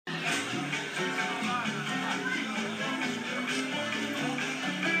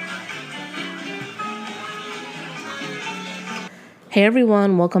Hey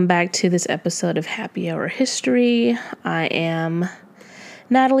everyone, welcome back to this episode of Happy Hour History. I am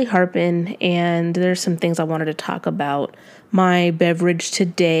Natalie Harpin, and there's some things I wanted to talk about. My beverage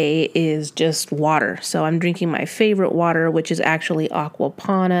today is just water. So I'm drinking my favorite water, which is actually Aqua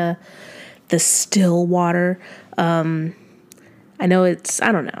Panna, the still water. I know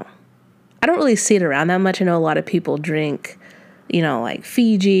I don't know. I don't really see it around that much. I know a lot of people drink like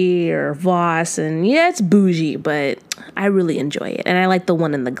Fiji or Voss, and yeah, it's bougie, but I really enjoy it. And I like the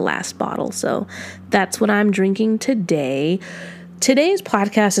one in the glass bottle. So that's what I'm drinking today. Today's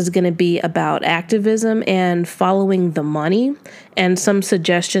podcast is going to be about activism and following the money, and some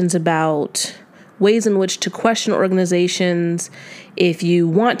suggestions about ways in which to question organizations if you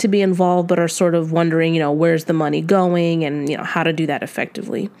want to be involved but are sort of wondering, where's the money going, and, how to do that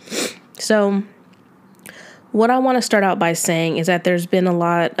effectively. So what I want to start out by saying is that there's been a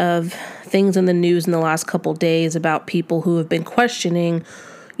lot of things in the news in the last couple days about people who have been questioning,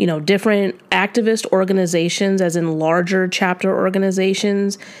 different activist organizations, as in larger chapter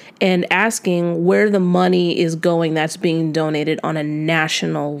organizations, and asking where the money is going that's being donated on a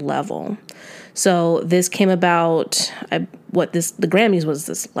national level. So this came about, the Grammys was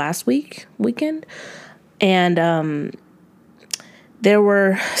this last weekend, and there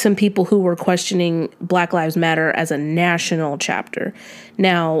were some people who were questioning Black Lives Matter as a national chapter.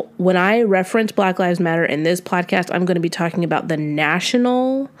 Now, when I reference Black Lives Matter in this podcast, I'm going to be talking about the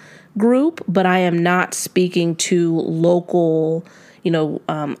national group, but I am not speaking to local,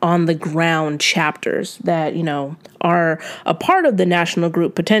 on the ground chapters that, are a part of the national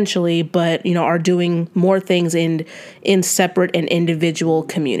group potentially, but, are doing more things in separate and individual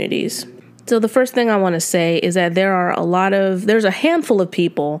communities. So the first thing I want to say is that there's a handful of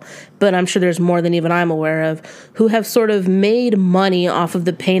people, but I'm sure there's more than even I'm aware of, who have sort of made money off of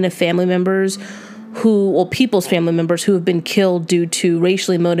the pain of family members people's family members who have been killed due to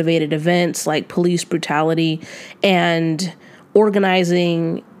racially motivated events like police brutality, and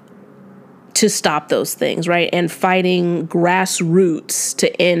organizing to stop those things, right? And fighting grassroots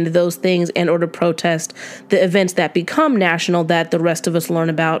to end those things in order to protest the events that become national that the rest of us learn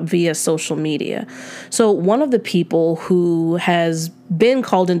about via social media. So one of the people who has been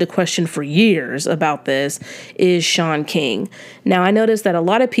called into question for years about this is Shaun King. Now, I noticed that a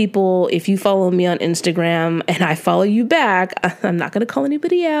lot of people, if you follow me on Instagram and I follow you back, I'm not going to call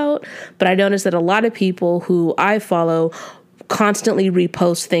anybody out, but I noticed that a lot of people who I follow constantly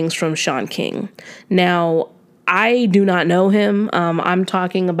repost things from Shaun King. Now, I do not know him. I'm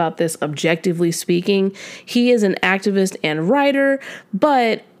talking about this objectively speaking. He is an activist and writer,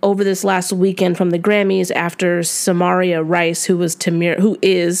 but over this last weekend from the Grammys, after Samaria Rice, who is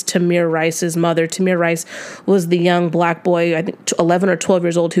Tamir Rice's mother. Tamir Rice was the young black boy, I think 11 or 12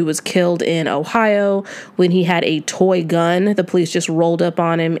 years old, who was killed in Ohio when he had a toy gun. The police just rolled up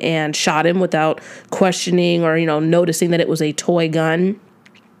on him and shot him without questioning or, noticing that it was a toy gun.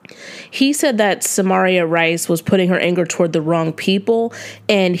 He said that Samaria Rice was putting her anger toward the wrong people,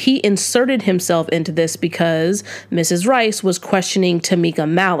 and he inserted himself into this because Mrs. Rice was questioning Tamika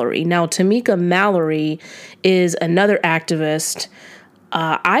Mallory. Now, Tamika Mallory is another activist.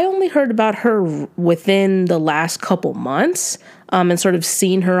 I only heard about her within the last couple months, and sort of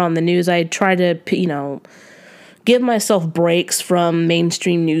seen her on the news. I try to, give myself breaks from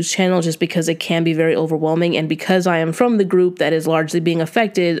mainstream news channels just because it can be very overwhelming. And because I am from the group that is largely being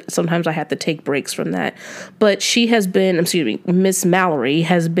affected, sometimes I have to take breaks from that. But Miss Mallory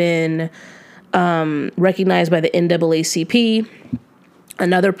has been recognized by the NAACP.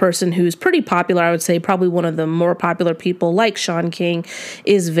 Another person who's pretty popular, I would say probably one of the more popular people like Shaun King,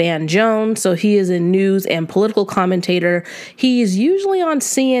 is Van Jones. So he is a news and political commentator. He's usually on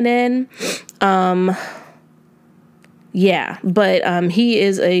CNN. But he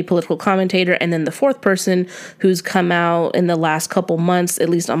is a political commentator. And then the fourth person who's come out in the last couple months, at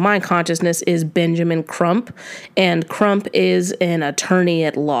least on my consciousness, is Benjamin Crump. And Crump is an attorney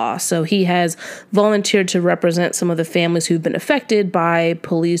at law. So he has volunteered to represent some of the families who've been affected by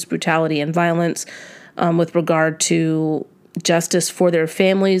police brutality and violence with regard to justice for their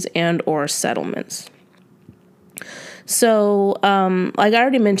families and or settlements. So, like I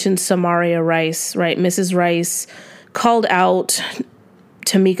already mentioned, Samaria Rice, right? Mrs. Rice called out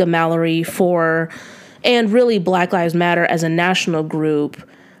Tamika Mallory and really Black Lives Matter as a national group,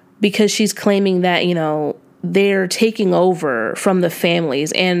 because she's claiming that, they're taking over from the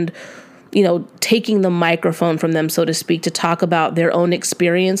families and, taking the microphone from them, so to speak, to talk about their own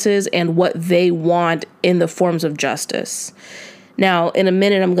experiences and what they want in the forms of justice. Now, in a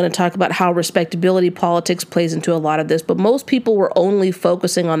minute, I'm going to talk about how respectability politics plays into a lot of this, but most people were only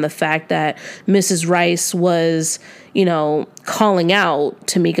focusing on the fact that Mrs. Rice was, calling out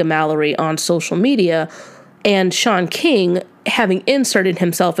Tamika Mallory on social media, and Shaun King having inserted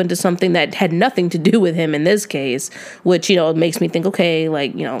himself into something that had nothing to do with him in this case, which, makes me think, okay,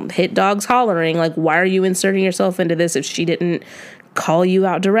 hit dogs hollering, why are you inserting yourself into this if she didn't call you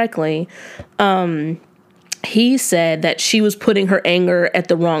out directly? He said that she was putting her anger at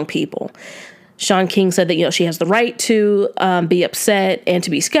the wrong people. Shaun King said that, she has the right to be upset and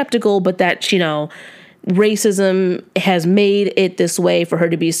to be skeptical, but that, racism has made it this way for her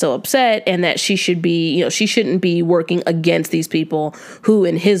to be so upset, and that she should be, she shouldn't be working against these people who,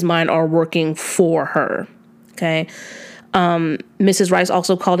 in his mind, are working for her. Okay. Mrs. Rice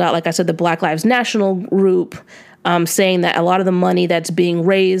also called out, like I said, the Black Lives National group, saying that a lot of the money that's being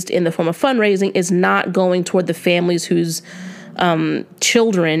raised in the form of fundraising is not going toward the families whose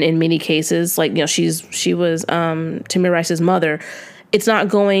children, in many cases, she was Tamir Rice's mother. It's not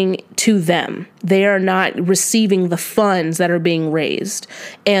going to them. They are not receiving the funds that are being raised.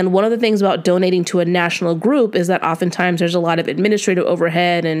 And one of the things about donating to a national group is that oftentimes there's a lot of administrative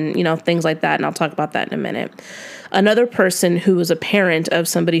overhead and, things like that. And I'll talk about that in a minute. Another person who was a parent of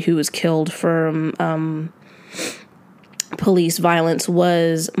somebody who was killed from police violence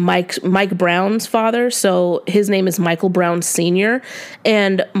was Mike Brown's father. So his name is Michael Brown Sr.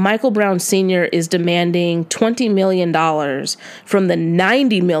 And Michael Brown Sr. is demanding $20 million from the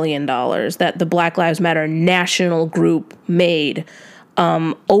 $90 million that the Black Lives Matter national group made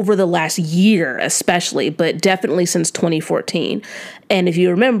over the last year, especially, but definitely since 2014. And if you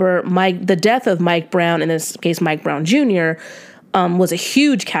remember, the death of Mike Brown, in this case, Mike Brown Jr., was a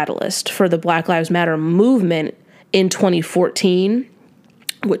huge catalyst for the Black Lives Matter movement in 2014,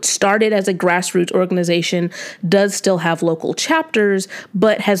 which started as a grassroots organization, does still have local chapters,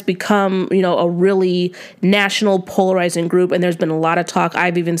 but has become, a really national polarizing group. And there's been a lot of talk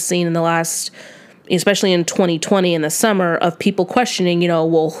I've even seen in the last, especially in 2020 in the summer, of people questioning,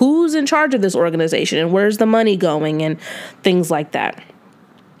 well, who's in charge of this organization and where's the money going and things like that.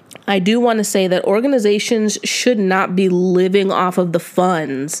 I do want to say that organizations should not be living off of the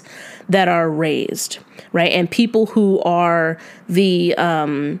funds that are raised, right? And people who are the,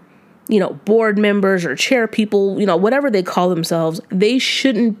 board members or chair people, whatever they call themselves, they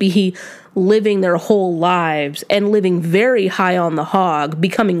shouldn't be living their whole lives and living very high on the hog,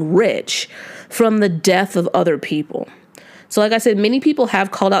 becoming rich from the death of other people. So like I said, many people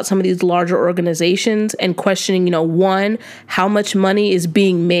have called out some of these larger organizations and questioning, one, how much money is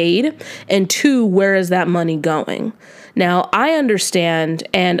being made, and two, where is that money going? Now, I understand,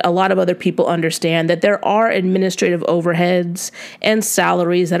 and a lot of other people understand, that there are administrative overheads and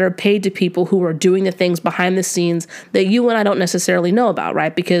salaries that are paid to people who are doing the things behind the scenes that you and I don't necessarily know about,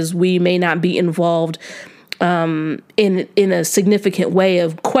 right? Because we may not be involved in a significant way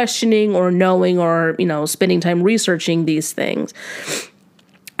of questioning or knowing or, spending time researching these things.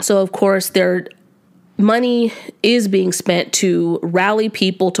 So, of course, money is being spent to rally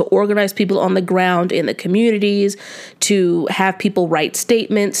people, to organize people on the ground in the communities, to have people write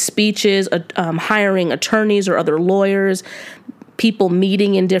statements, speeches, hiring attorneys or other lawyers, people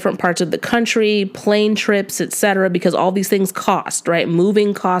meeting in different parts of the country, plane trips, etc., because all these things cost, right?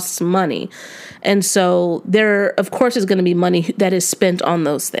 Moving costs money. And so there, of course, is going to be money that is spent on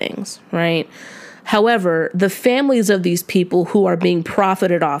those things, right? However, the families of these people who are being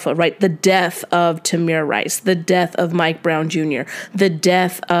profited off of, right? The death of Tamir Rice, the death of Mike Brown Jr., the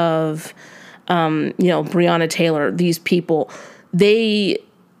death of, Breonna Taylor, these people, the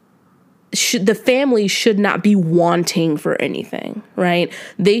family should not be wanting for anything, right?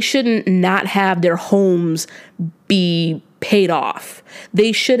 They shouldn't not have their homes be paid off.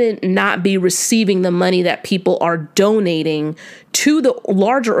 They shouldn't not be receiving the money that people are donating to the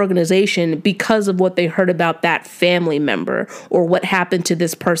larger organization because of what they heard about that family member or what happened to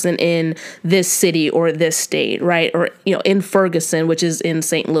this person in this city or this state, right? Or, in Ferguson, which is in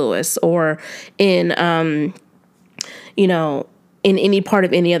St. Louis, or in, in any part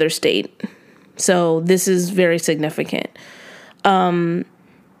of any other state. So this is very significant.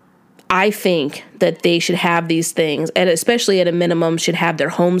 I think that they should have these things, and especially at a minimum should have their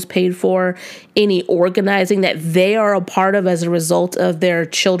homes paid for. Any organizing that they are a part of as a result of their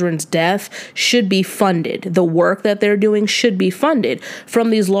children's death should be funded. The work that they're doing should be funded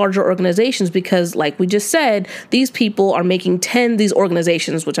from these larger organizations because, like we just said, these people are making these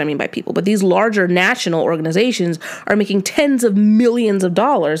organizations, which I mean by people, but these larger national organizations are making tens of millions of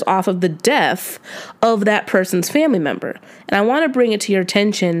dollars off of the death of that person's family member. And I want to bring it to your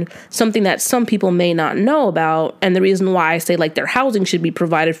attention something that some people may not know about. And the reason why I say like their housing should be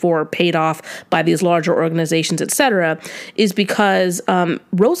provided for or paid off by these larger organizations, etc., is because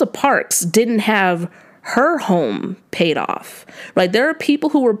Rosa Parks didn't have her home paid off, right? There are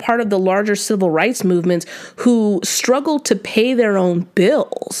people who were part of the larger civil rights movements who struggled to pay their own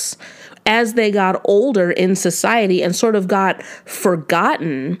bills as they got older in society and sort of got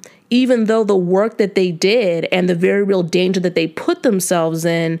forgotten, even though the work that they did and the very real danger that they put themselves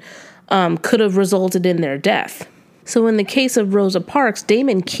in could have resulted in their death. So in the case of Rosa Parks,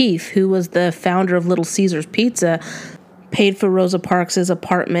 Damon Keith, who was the founder of Little Caesars Pizza, paid for Rosa Parks'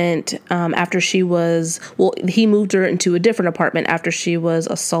 apartment after she was, he moved her into a different apartment after she was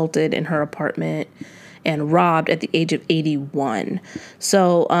assaulted in her apartment and robbed at the age of 81.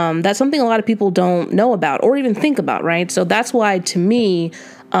 So that's something a lot of people don't know about or even think about, right? So that's why, to me,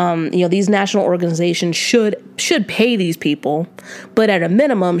 these national organizations should pay these people, but at a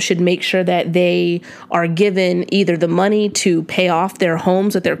minimum should make sure that they are given either the money to pay off their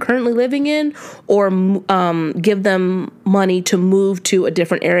homes that they're currently living in, or give them money to move to a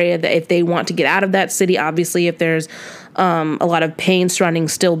different area that if they want to get out of that city. Obviously, if there's a lot of pain surrounding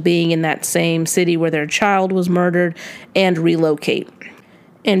still being in that same city where their child was murdered, and relocate.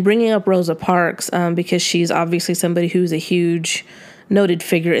 And bringing up Rosa Parks because she's obviously somebody who's a huge noted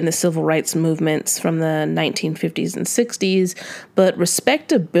figure in the civil rights movements from the 1950s and 60s, but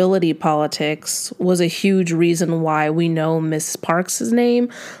respectability politics was a huge reason why we know Miss Parks' name,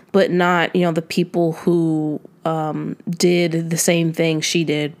 but not, the people who did the same thing she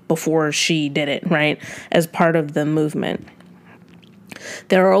did before she did it, right, as part of the movement.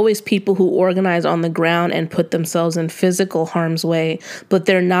 There are always people who organize on the ground and put themselves in physical harm's way, but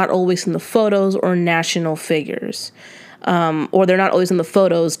they're not always in the photos or national figures. Or they're not always in the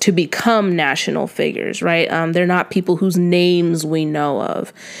photos to become national figures, right? They're not people whose names we know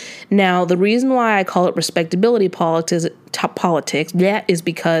of. Now, the reason why I call it respectability politics, that is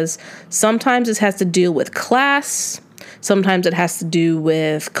because sometimes it has to deal with class. Sometimes it has to do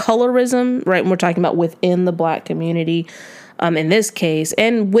with colorism, right? And we're talking about within the Black community. In this case,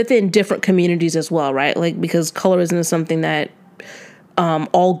 and within different communities as well, right? Like, because colorism is something that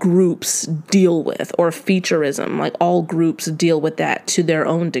all groups deal with, or featureism, like all groups deal with that to their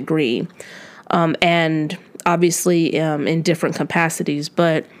own degree, and obviously in different capacities.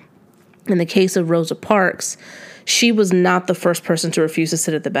 But in the case of Rosa Parks, she was not the first person to refuse to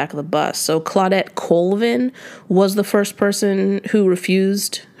sit at the back of the bus. So Claudette Colvin was the first person who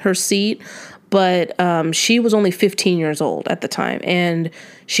refused her seat, but she was only 15 years old at the time, and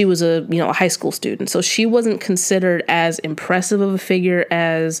she was a high school student. So she wasn't considered as impressive of a figure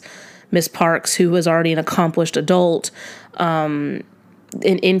as Miss Parks, who was already an accomplished adult. An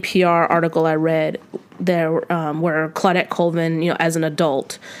NPR article I read there where Claudette Colvin, as an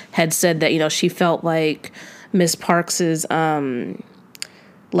adult, had said that, she felt like Miss Parks's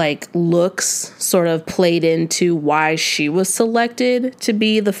looks sort of played into why she was selected to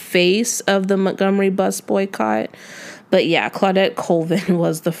be the face of the Montgomery bus boycott. But yeah, Claudette Colvin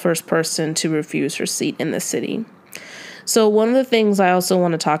was the first person to refuse her seat in the city. So one of the things I also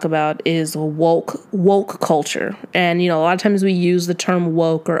want to talk about is woke culture. And, a lot of times we use the term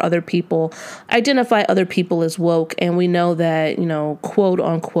woke, or other people identify other people as woke. And we know that, quote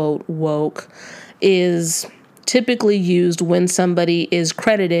unquote woke is typically used when somebody is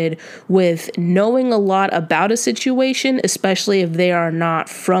credited with knowing a lot about a situation, especially if they are not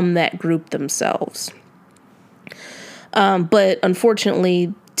from that group themselves. But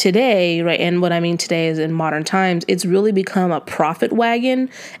unfortunately today, right, and what I mean today is in modern times, it's really become a profit wagon,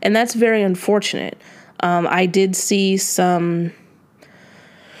 and that's very unfortunate. I did see some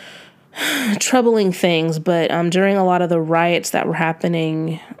troubling things, but during a lot of the riots that were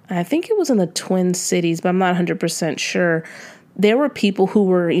happening, I think it was in the Twin Cities, but I'm not 100% sure, there were people who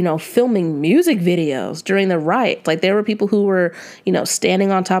were, filming music videos during the riot. Like, there were people who were,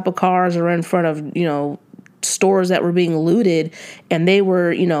 standing on top of cars or in front of, stores that were being looted, and they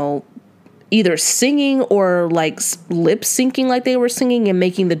were, either singing or like lip syncing like they were singing and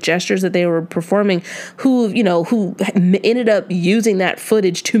making the gestures that they were performing, who ended up using that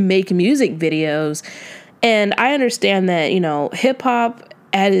footage to make music videos. And I understand that, hip hop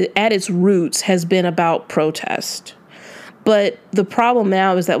at its roots has been about protest. But the problem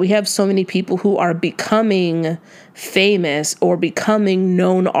now is that we have so many people who are becoming famous or becoming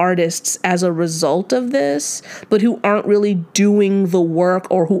known artists as a result of this, but who aren't really doing the work,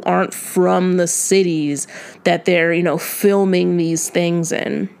 or who aren't from the cities that they're, filming these things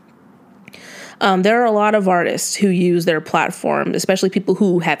in. There are a lot of artists who use their platform, especially people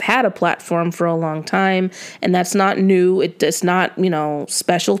who have had a platform for a long time. And that's not new. It's not,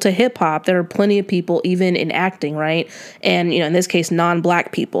 special to hip hop. There are plenty of people, even in acting, right? And, in this case,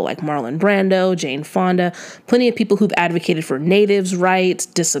 non-Black people like Marlon Brando, Jane Fonda, plenty of people who've advocated for natives' rights,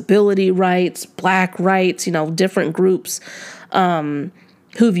 disability rights, Black rights, different groups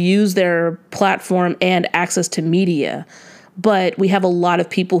who've used their platform and access to media. But we have a lot of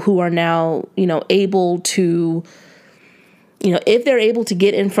people who are now, able to, if they're able to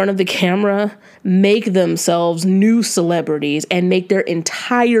get in front of the camera, make themselves new celebrities and make their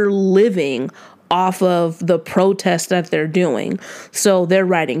entire living off of the protest that they're doing. So they're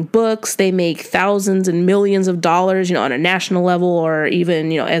writing books, they make thousands and millions of dollars, on a national level, or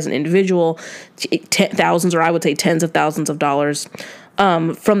even, as an individual, thousands, or I would say tens of thousands of dollars.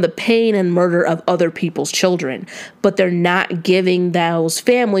 From the pain and murder of other people's children, but they're not giving those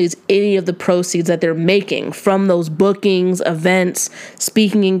families any of the proceeds that they're making from those bookings, events,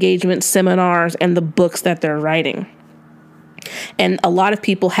 speaking engagements, seminars, and the books that they're writing. And a lot of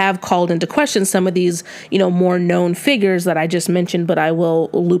people have called into question some of these, more known figures that I just mentioned, but I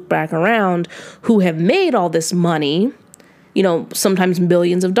will loop back around, who have made all this money, sometimes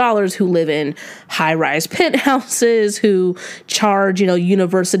millions of dollars, who live in high-rise penthouses, who charge,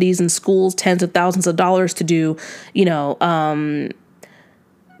 universities and schools tens of thousands of dollars to do,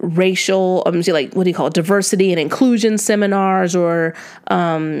 racial, diversity and inclusion seminars, or,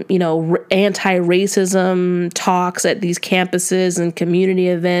 anti-racism talks at these campuses and community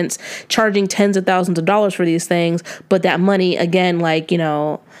events, charging tens of thousands of dollars for these things. But that money, again,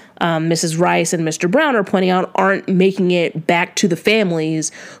 Mrs. Rice and Mr. Brown are pointing out, aren't making it back to the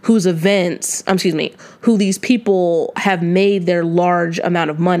families who these people have made their large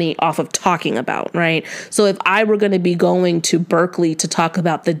amount of money off of talking about, right? So if I were going to be going to Berkeley to talk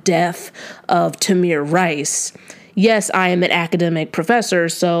about the death of Tamir Rice, yes, I am an academic professor,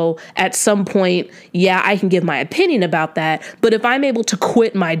 so at some point, I can give my opinion about that. But if I'm able to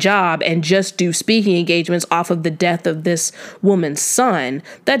quit my job and just do speaking engagements off of the death of this woman's son,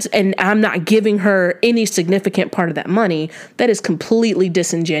 and I'm not giving her any significant part of that money, that is completely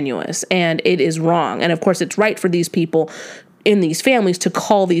disingenuous, and it is wrong. And of course, it's right for these people in these families to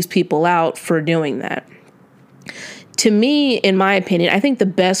call these people out for doing that. To me, in my opinion, I think the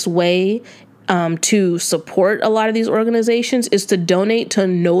best way to support a lot of these organizations is to donate to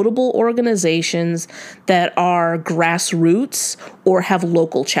notable organizations that are grassroots or have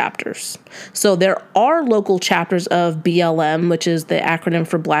local chapters. So there are local chapters of BLM, which is the acronym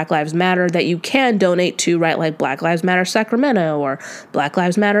for Black Lives Matter, that you can donate to, right? Like Black Lives Matter Sacramento or Black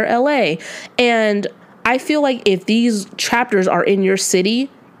Lives Matter LA. And I feel like if these chapters are in your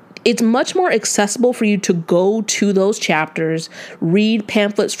city, it's much more accessible for you to go to those chapters, read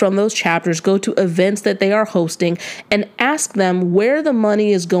pamphlets from those chapters, go to events that they are hosting, and ask them where the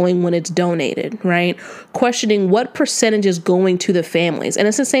money is going when it's donated, right? Questioning what percentage is going to the families. And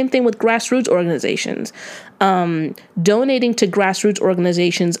it's the same thing with grassroots organizations. Donating to grassroots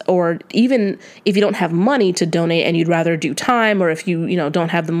organizations, or even if you don't have money to donate and you'd rather do time, or if you don't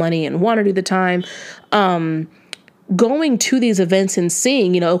have the money and want to do the time, going to these events and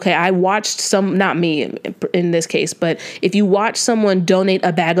seeing, I watched not me in this case, but if you watch someone donate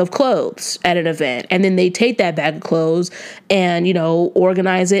a bag of clothes at an event, and then they take that bag of clothes and,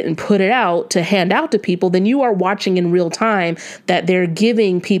 organize it and put it out to hand out to people, then you are watching in real time that they're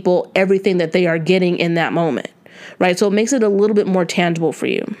giving people everything that they are getting in that moment, right? So it makes it a little bit more tangible for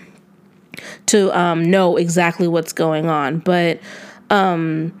you to know exactly what's going on. But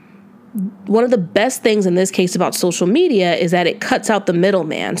one of the best things in this case about social media is that it cuts out the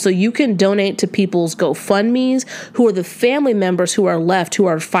middleman. So you can donate to people's GoFundMes, who are the family members who are left, who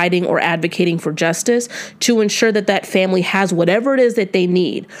are fighting or advocating for justice, to ensure that that family has whatever it is that they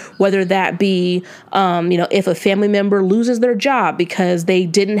need, whether that be, if a family member loses their job because they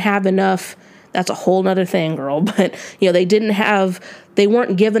didn't have enough. That's a whole nother thing, girl. But, they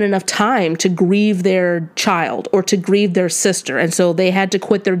weren't given enough time to grieve their child or to grieve their sister. And so they had to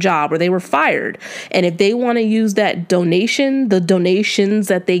quit their job or they were fired. And if they want to use that the donations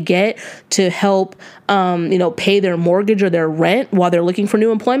that they get to help, pay their mortgage or their rent while they're looking for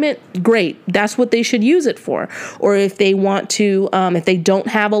new employment, great. That's what they should use it for. Or if they want to, if they don't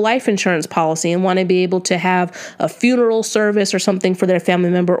have a life insurance policy and want to be able to have a funeral service or something for their family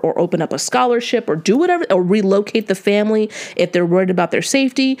member, or open up a scholarship, or do whatever, or relocate the family if they're worried about their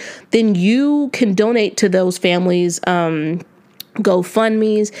safety, then you can donate to those families,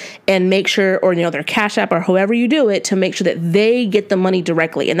 GoFundMe's and make sure, or, their Cash App or however you do it, to make sure that they get the money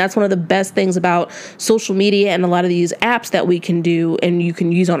directly. And that's one of the best things about social media and a lot of these apps that we can do and you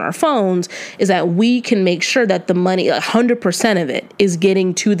can use on our phones, is that we can make sure that the money, 100% of it, is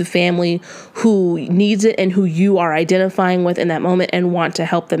getting to the family who needs it and who you are identifying with in that moment and want to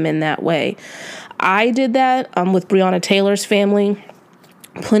help them in that way. I did that with Breonna Taylor's family.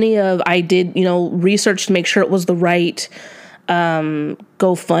 I did, research to make sure it was the right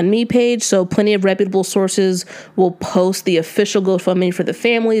GoFundMe page. So plenty of reputable sources will post the official GoFundMe for the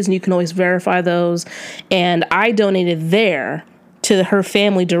families, and you can always verify those. And I donated there to her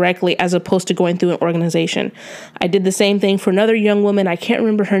family directly, as opposed to going through an organization. I did the same thing for another young woman. I can't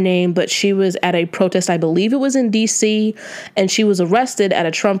remember her name, but she was at a protest, I believe it was in DC, and she was arrested at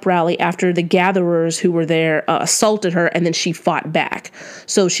a Trump rally after the gatherers who were there assaulted her, and then she fought back.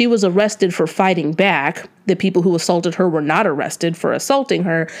 So she was arrested for fighting back. The people who assaulted her were not arrested for assaulting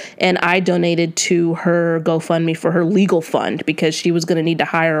her, and I donated to her GoFundMe for her legal fund because she was going to need to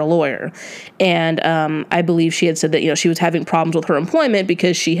hire a lawyer. And I believe she had said that, she was having problems with her employment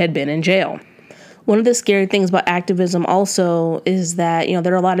because she had been in jail. One of the scary things about activism also is that,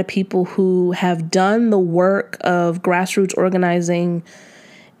 there are a lot of people who have done the work of grassroots organizing,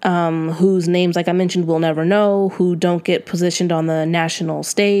 whose names, like I mentioned, we'll never know, who don't get positioned on the national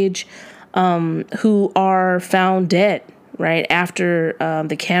stage, who are found dead, right, after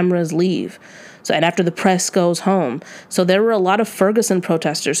the cameras leave. So, and after the press goes home. So there were a lot of Ferguson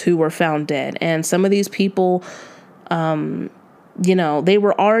protesters who were found dead. And some of these people, they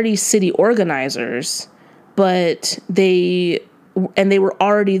were already city organizers, but they were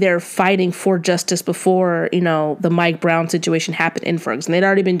already there fighting for justice before, the Mike Brown situation happened in Ferguson. They'd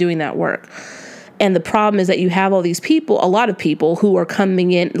already been doing that work. And the problem is that you have all these people, a lot of people who are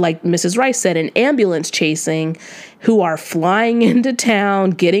coming in, like Mrs. Rice said, in ambulance chasing, who are flying into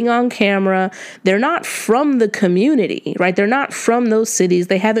town, getting on camera. They're not from the community, right? They're not from those cities.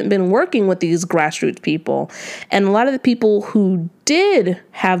 They haven't been working with these grassroots people. And a lot of the people who did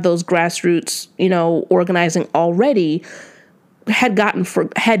have those grassroots, organizing already had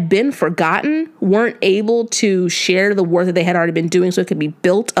been forgotten, weren't able to share the work that they had already been doing so it could be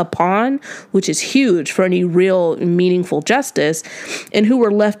built upon, which is huge for any real meaningful justice, and who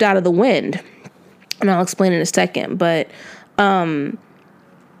were left out of the wind. And I'll explain in a second, but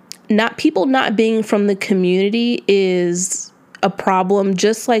not being from the community is a problem,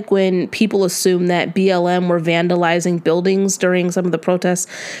 just like when people assume that BLM were vandalizing buildings during some of the protests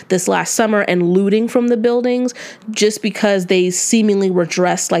this last summer and looting from the buildings just because they seemingly were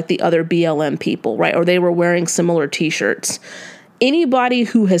dressed like the other BLM people, right? Or they were wearing similar t-shirts. Anybody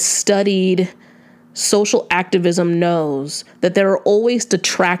who has studied social activism knows that there are always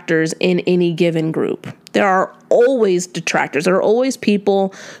detractors in any given group. There are always detractors. There are always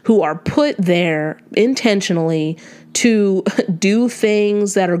people who are put there intentionally to do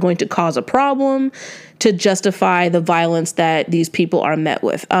things that are going to cause a problem, to justify the violence that these people are met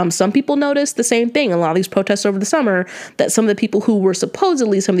with. Some people noticed the same thing. A lot of these protests over the summer, that some of the people who were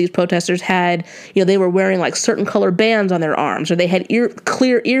supposedly some of these protesters had, they were wearing like certain color bands on their arms, or they had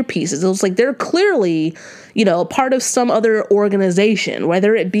clear earpieces. It was like they're clearly, a part of some other organization,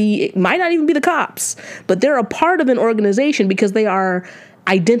 whether it might not even be the cops, but they're a part of an organization because they are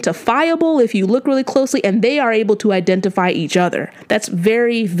identifiable if you look really closely, and they are able to identify each other. That's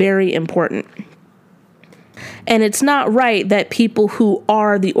very, very important. And it's not right that people who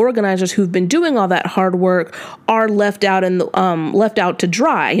are the organizers who've been doing all that hard work are left out to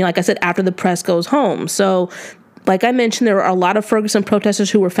dry. Like I said, after the press goes home. So, like I mentioned, there were a lot of Ferguson protesters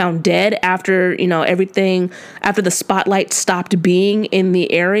who were found dead after after the spotlight stopped being in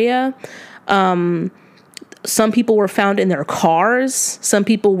the area. Some people were found in their cars. Some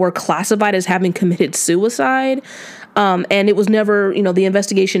people were classified as having committed suicide. And it was never, the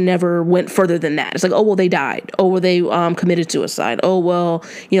investigation never went further than that. It's like, oh, well, they died. Oh, well, they committed suicide. Oh, well,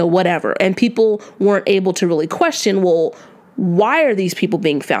 whatever. And people weren't able to really question, well, why are these people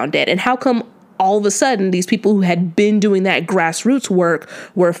being found dead? And how come all of a sudden these people who had been doing that grassroots work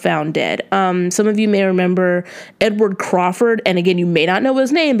were found dead? Some of you may remember Edward Crawford. And again, you may not know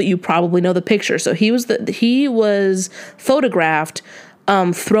his name, but you probably know the picture. So he was photographed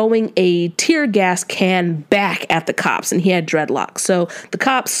throwing a tear gas can back at the cops, and he had dreadlocks. So the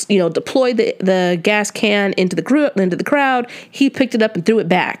cops, deployed the gas can into the crowd. He picked it up and threw it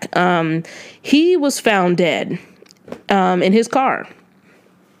back. He was found dead in his car.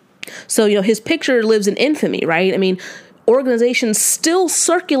 So, his picture lives in infamy, right? I mean, organizations still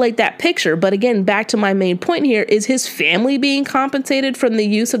circulate that picture. But again, back to my main point here, is his family being compensated from the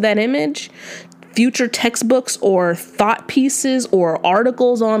use of that image? future textbooks or thought pieces or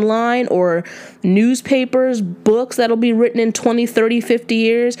articles online or newspapers, books that'll be written in 20, 30, 50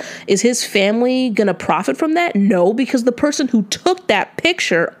 years? Is his family going to profit from that? No, because the person who took that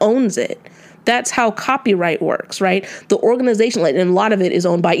picture owns it. That's how copyright works, right? The organization, and a lot of it is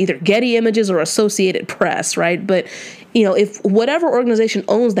owned by either Getty Images or Associated Press, right? But, if whatever organization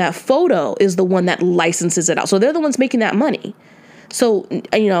owns that photo is the one that licenses it out. So they're the ones making that money. So,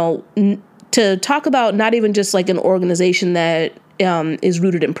 to talk about not even just like an organization that is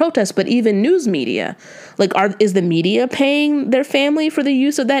rooted in protest, but even news media, like is the media paying their family for the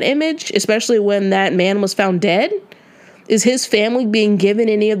use of that image, especially when that man was found dead? Is his family being given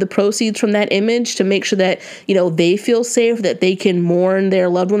any of the proceeds from that image to make sure that, they feel safe, that they can mourn their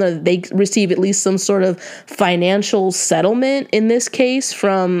loved one, or that they receive at least some sort of financial settlement in this case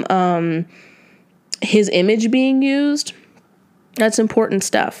from his image being used? That's important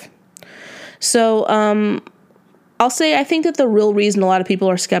stuff. So I'll say I think that the real reason a lot of people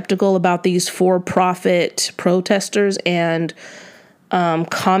are skeptical about these for-profit protesters and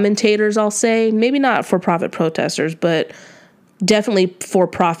commentators, I'll say, maybe not for-profit protesters, but definitely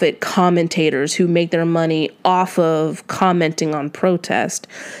for-profit commentators who make their money off of commenting on protest,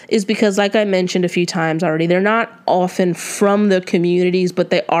 is because, like I mentioned a few times already, they're not often from the communities, but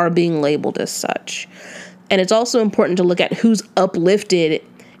they are being labeled as such. And it's also important to look at who's uplifted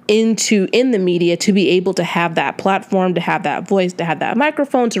in the media to be able to have that platform, to have that voice, to have that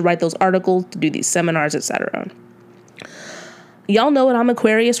microphone, to write those articles, to do these seminars, etc. Y'all know it, I'm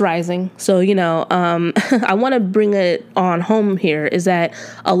Aquarius rising. So, I want to bring it on home here is that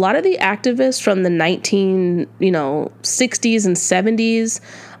a lot of the activists from the 60s and 70s,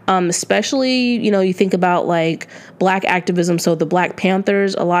 especially, you think about like Black activism. So the Black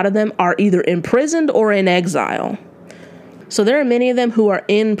Panthers, a lot of them are either imprisoned or in exile. So there are many of them who are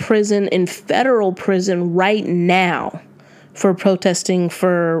in prison, in federal prison right now for protesting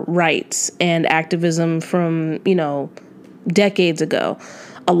for rights and activism from, decades ago.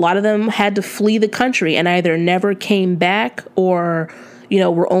 A lot of them had to flee the country and either never came back or,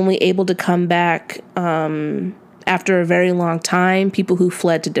 were only able to come back after a very long time. People who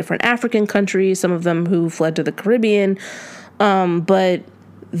fled to different African countries, some of them who fled to the Caribbean. But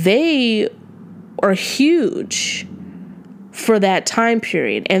they are huge for that time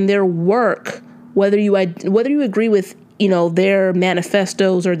period, and their work, whether you agree with their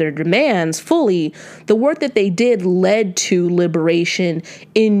manifestos or their demands fully, the work that they did led to liberation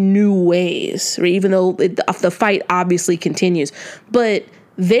in new ways, right? Even though the fight obviously continues, but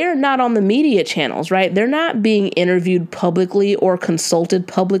they're not on the media channels, right? They're not being interviewed publicly or consulted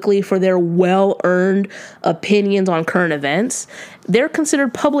publicly for their well-earned opinions on current events. They're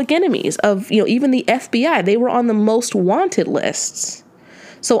considered public enemies of, even the FBI. They were on the most wanted lists.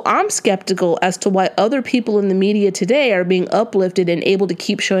 So I'm skeptical as to why other people in the media today are being uplifted and able to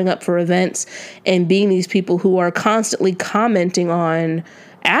keep showing up for events and being these people who are constantly commenting on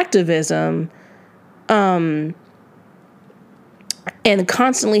activism, and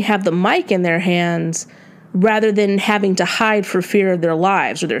constantly have the mic in their hands rather than having to hide for fear of their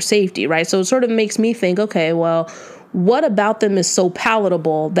lives or their safety, right? So it sort of makes me think, okay, well, what about them is so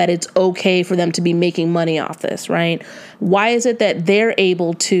palatable that it's okay for them to be making money off this, right? Why is it that they're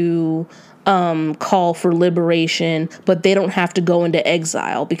able to call for liberation, but they don't have to go into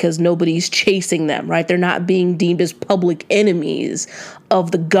exile because nobody's chasing them, right? They're not being deemed as public enemies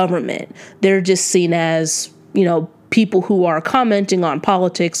of the government. They're just seen as, people who are commenting on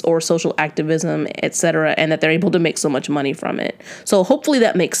politics or social activism, etc., and that they're able to make so much money from it. So hopefully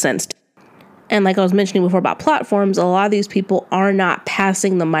that makes sense. And like I was mentioning before about platforms, a lot of these people are not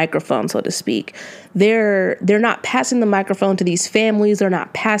passing the microphone, so to speak. They're not passing the microphone to these families. They're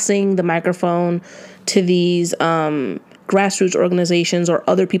not passing the microphone to these grassroots organizations or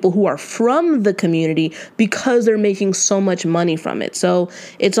other people who are from the community because they're making so much money from it. So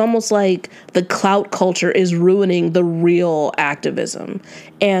it's almost like the clout culture is ruining the real activism.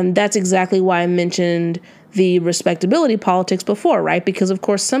 And that's exactly why I mentioned the respectability politics before, right? Because of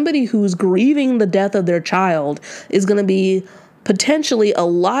course, somebody who's grieving the death of their child is going to be potentially a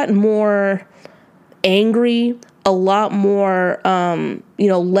lot more angry, a lot more,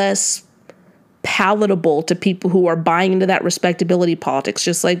 less palatable to people who are buying into that respectability politics,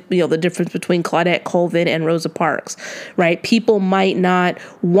 just like, the difference between Claudette Colvin and Rosa Parks, right? People might not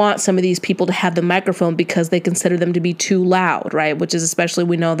want some of these people to have the microphone because they consider them to be too loud, right? Which is especially,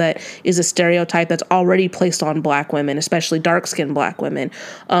 we know that is a stereotype that's already placed on Black women, especially dark-skinned Black women,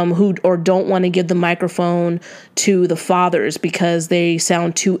 who don't want to give the microphone to the fathers because they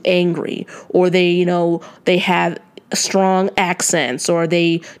sound too angry, or they have strong accents, or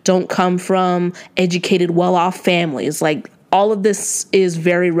they don't come from educated, well-off families. Like, all of this is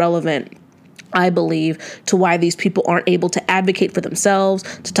very relevant, I believe, to why these people aren't able to advocate for themselves,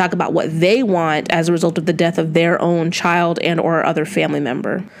 to talk about what they want as a result of the death of their own child and or other family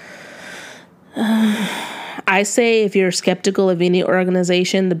member. I say if you're skeptical of any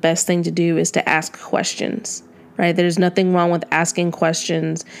organization, the best thing to do is to ask questions, right? There's nothing wrong with asking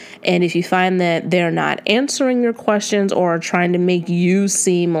questions. And if you find that they're not answering your questions or trying to make you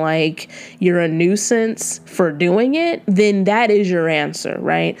seem like you're a nuisance for doing it, then that is your answer,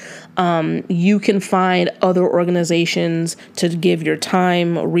 right? You can find other organizations to give your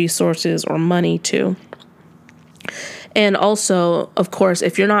time, resources, or money to. And also, of course,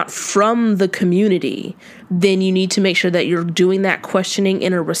 if you're not from the community, then you need to make sure that you're doing that questioning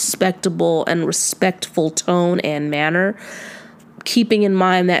in a respectable and respectful tone and manner, keeping in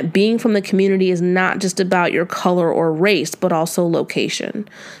mind that being from the community is not just about your color or race, but also location.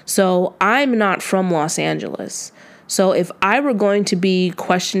 So I'm not from Los Angeles. So if I were going to be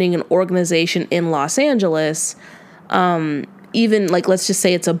questioning an organization in Los Angeles, even like, let's just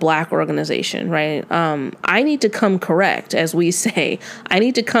say it's a Black organization, right? I need to come correct, as we say. I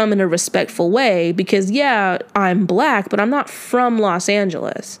need to come in a respectful way because, yeah, I'm Black, but I'm not from Los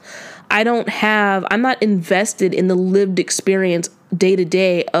Angeles. I'm not invested in the lived experience day to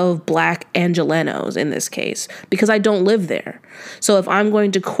day of Black Angelenos in this case, because I don't live there. So if I'm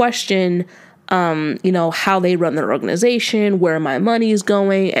going to question how they run their organization, where my money is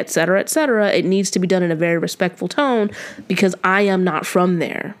going, et cetera, it needs to be done in a very respectful tone because I am not from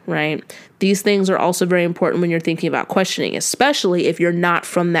there, right? These things are also very important when you're thinking about questioning, especially if you're not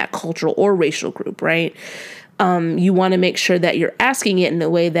from that cultural or racial group, right? You want to make sure that you're asking it in a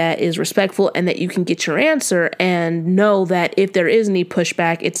way that is respectful and that you can get your answer and know that if there is any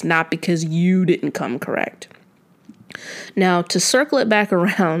pushback, it's not because you didn't come correct. Now, to circle it back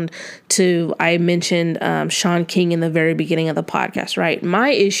around to, I mentioned Shaun King in the very beginning of the podcast, right? My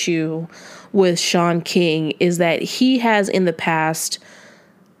issue with Shaun King is that he has in the past,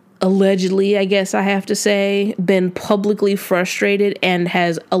 allegedly, I guess I have to say, been publicly frustrated and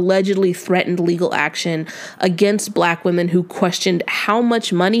has allegedly threatened legal action against Black women who questioned how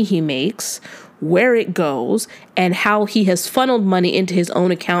much money he makes, where it goes, and how he has funneled money into his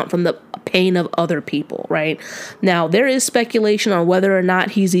own account from the pain of other people, right? Now, there is speculation on whether or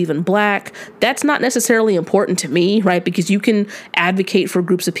not he's even Black. That's not necessarily important to me, right? Because you can advocate for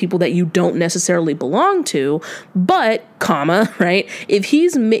groups of people that you don't necessarily belong to, but, right? If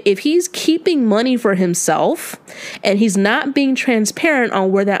he's keeping money for himself and he's not being transparent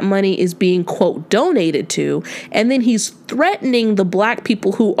on where that money is being, quote, donated to, and then he's threatening the Black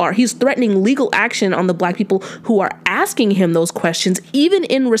people he's threatening legal action on the Black people who are asking him those questions, even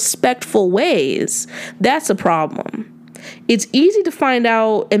in respectful ways, that's a problem. It's easy to find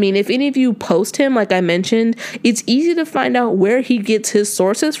out. I mean, if any of you post him, like I mentioned, it's easy to find out where he gets his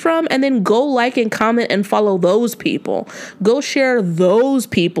sources from and then go like and comment and follow those people. Go share those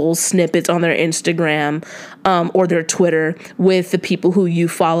people's snippets on their Instagram or their Twitter with the people who you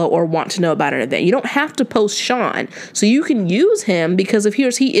follow or want to know about an event. You don't have to post Shaun. So you can use him because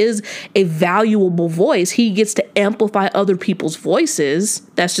he is a valuable voice. He gets to amplify other people's voices.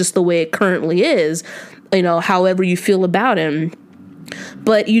 That's just the way it currently is. However you feel about him.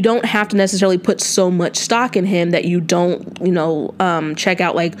 But you don't have to necessarily put so much stock in him that you don't, check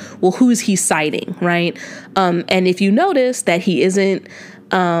out like, well, who is he citing, right? And if you notice that he isn't,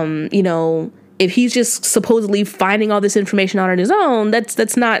 if he's just supposedly finding all this information out on his own,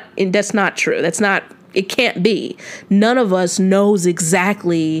 that's not true. It can't be. None of us knows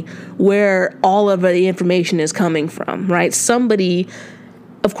exactly where all of the information is coming from, right?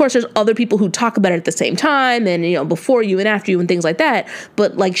 Of course, there's other people who talk about it at the same time and, before you and after you and things like that.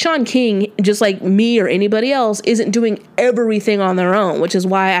 But like Shaun King, just like me or anybody else, isn't doing everything on their own, which is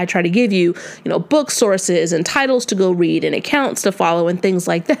why I try to give you, book sources and titles to go read and accounts to follow and things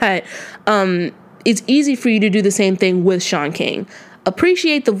like that. It's easy for you to do the same thing with Shaun King.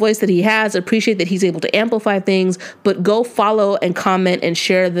 Appreciate the voice that he has, appreciate that he's able to amplify things, but go follow and comment and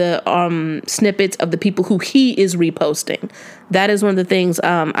share the snippets of the people who he is reposting. That is one of the things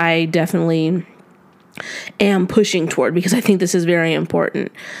I definitely am pushing toward because I think this is very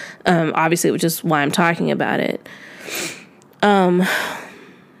important, obviously, which is why I'm talking about it.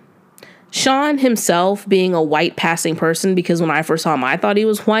 Shaun himself being a white passing person, because when I first saw him, I thought he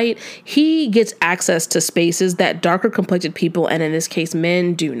was white. He gets access to spaces that darker complected people, and in this case,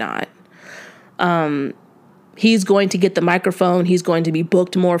 men, do not. He's going to get the microphone. He's going to be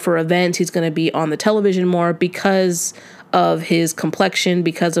booked more for events. He's going to be on the television more because of his complexion,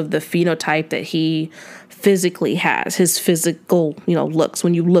 because of the phenotype that he physically has, his physical, looks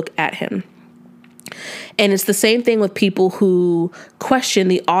when you look at him. And it's the same thing with people who question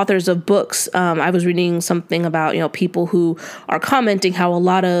the authors of books. I was reading something about, people who are commenting how a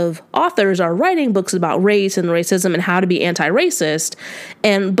lot of authors are writing books about race and racism and how to be anti-racist,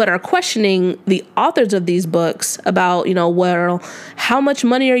 but are questioning the authors of these books about, well, how much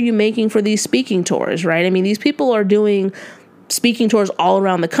money are you making for these speaking tours, right? I mean, these people are doing speaking tours all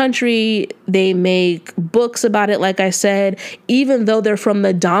around the country. They make books about it, like I said, even though they're from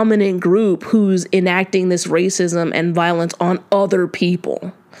the dominant group who's enacting this racism and violence on other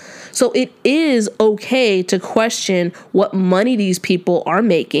people. So it is okay to question what money these people are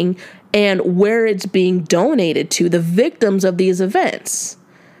making and where it's being donated to the victims of these events.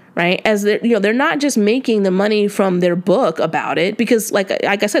 Right? As they're not just making the money from their book about it, because like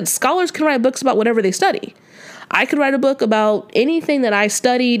I said, scholars can write books about whatever they study. I could write a book about anything that I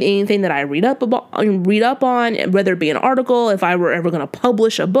studied, anything that I read up on, whether it be an article, if I were ever going to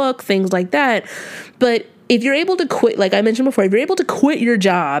publish a book, things like that. But if you're able to quit, like I mentioned before, if you're able to quit your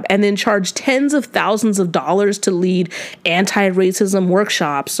job and then charge tens of thousands of dollars to lead anti-racism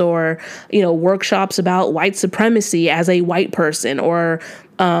workshops, or, workshops about white supremacy as a white person, or,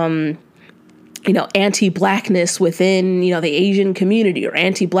 anti-blackness within, the Asian community, or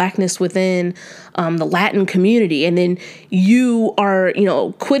anti-blackness within the Latin community. And then you are,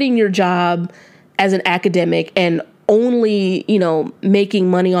 quitting your job as an academic and only, making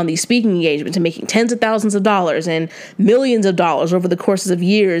money on these speaking engagements and making tens of thousands of dollars and millions of dollars over the courses of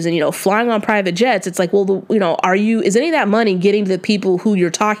years and, flying on private jets. It's like, well, is any of that money getting to the people who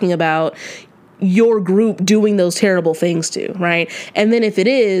you're talking about, your group doing those terrible things to, right? And then if it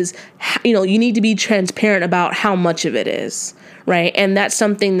is, you need to be transparent about how much of it is, right? And that's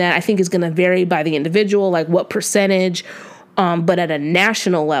something that I think is going to vary by the individual, like what percentage, but at a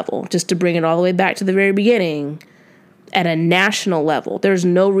national level, just to bring it all the way back to the very beginning, at a national level, there's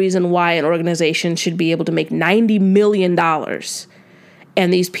no reason why an organization should be able to make $90 million.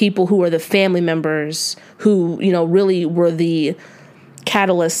 And these people who are the family members who, really were the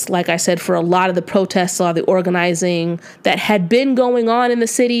catalyst, like I said, for a lot of the protests, a lot of the organizing that had been going on in the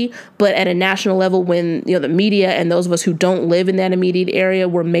city, but at a national level, when the media and those of us who don't live in that immediate area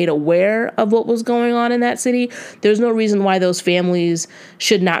were made aware of what was going on in that city, there's no reason why those families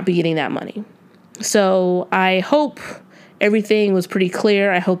should not be getting that money. So I hope everything was pretty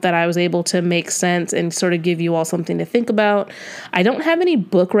clear. I hope that I was able to make sense and sort of give you all something to think about. I don't have any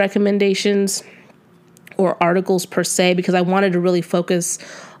book recommendations or articles per se, because I wanted to really focus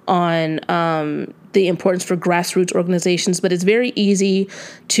on the importance for grassroots organizations. But it's very easy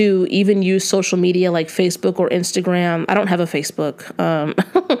to even use social media like Facebook or Instagram. I don't have a Facebook.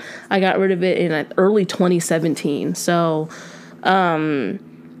 I got rid of it in early 2017. So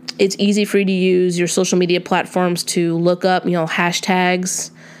it's easy for you to use your social media platforms to look up,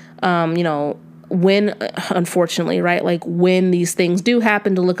 hashtags, when, unfortunately, right, like when these things do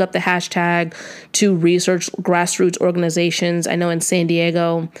happen, to look up the hashtag, to research grassroots organizations. I know in San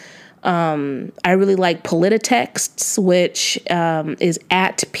Diego, I really like Polititexts, which is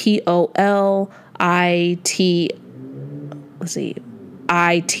at POLITEXTS,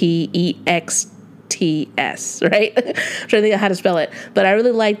 right? I'm trying to think of how to spell it. But I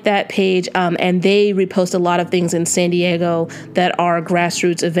really like that page. And they repost a lot of things in San Diego that are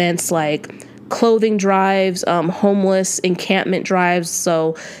grassroots events, like clothing drives, homeless encampment drives.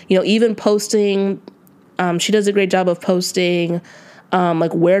 So, even posting, she does a great job of posting,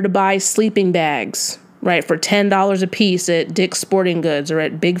 like where to buy sleeping bags, right, for $10 a piece at Dick's Sporting Goods or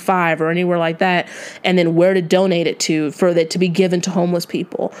at Big Five or anywhere like that, and then where to donate it to for that to be given to homeless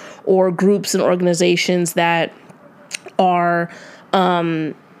people, or groups and organizations that are,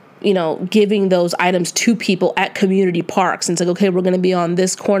 giving those items to people at community parks. And it's like, okay, we're going to be on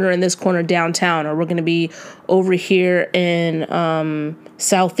this corner and this corner downtown, or we're going to be over here in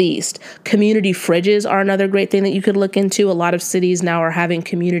Southeast. Community fridges are another great thing that you could look into. A lot of cities now are having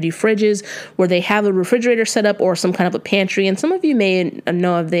community fridges where they have a refrigerator set up or some kind of a pantry. And some of you may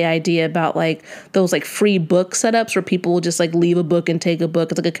know of the idea about like those like free book setups where people will just like leave a book and take a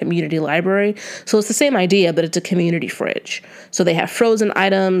book. It's like a community library. So it's the same idea, but it's a community fridge. So they have frozen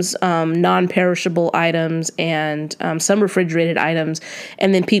items, non-perishable items, and some refrigerated items.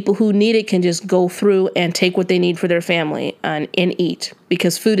 And then people who need it can just go through and take what they need for their family and eat,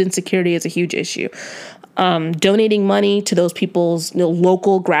 because food insecurity is a huge issue. Donating money to those people's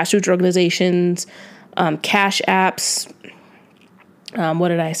local grassroots organizations, cash apps. What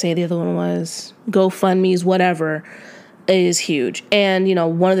did I say? The other one was GoFundMe's, whatever. is huge. And,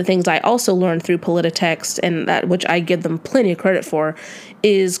 one of the things I also learned through Polititext, and that which I give them plenty of credit for,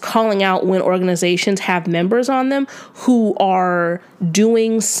 is calling out when organizations have members on them who are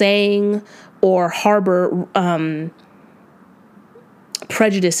doing, saying, or harbor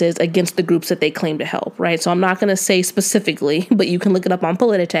prejudices against the groups that they claim to help, right? So I'm not going to say specifically, but you can look it up on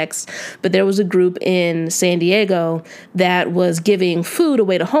Polititext. But there was a group in San Diego that was giving food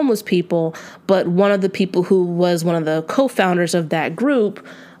away to homeless people. But one of the people who was one of the co-founders of that group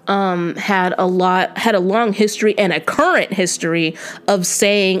had a long history and a current history of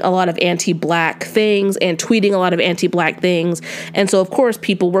saying a lot of anti-Black things and tweeting a lot of anti-Black things. And so, of course,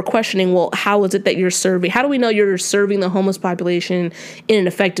 people were questioning, well, how is it that you're serving? How do we know you're serving the homeless population in an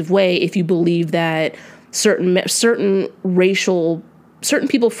effective way if you believe that certain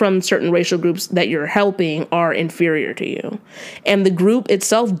people from certain racial groups that you're helping are inferior to you? And the group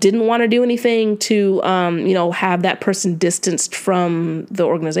itself didn't want to do anything to, have that person distanced from the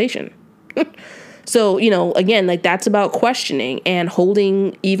organization. So, again, like, that's about questioning and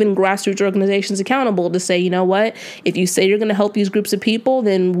holding even grassroots organizations accountable to say, you know what, if you say you're going to help these groups of people,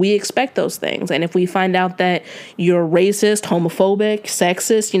 then we expect those things. And if we find out that you're racist, homophobic,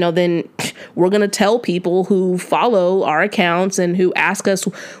 sexist, then we're going to tell people who follow our accounts and who ask us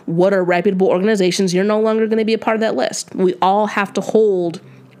what are reputable organizations, you're no longer going to be a part of that list. We all have to hold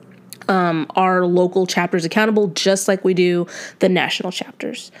our local chapters accountable, just like we do the national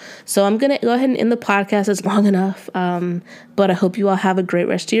chapters. So I'm going to go ahead and end the podcast. It's long enough. But I hope you all have a great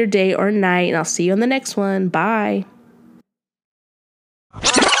rest of your day or night, and I'll see you on the next one. Bye.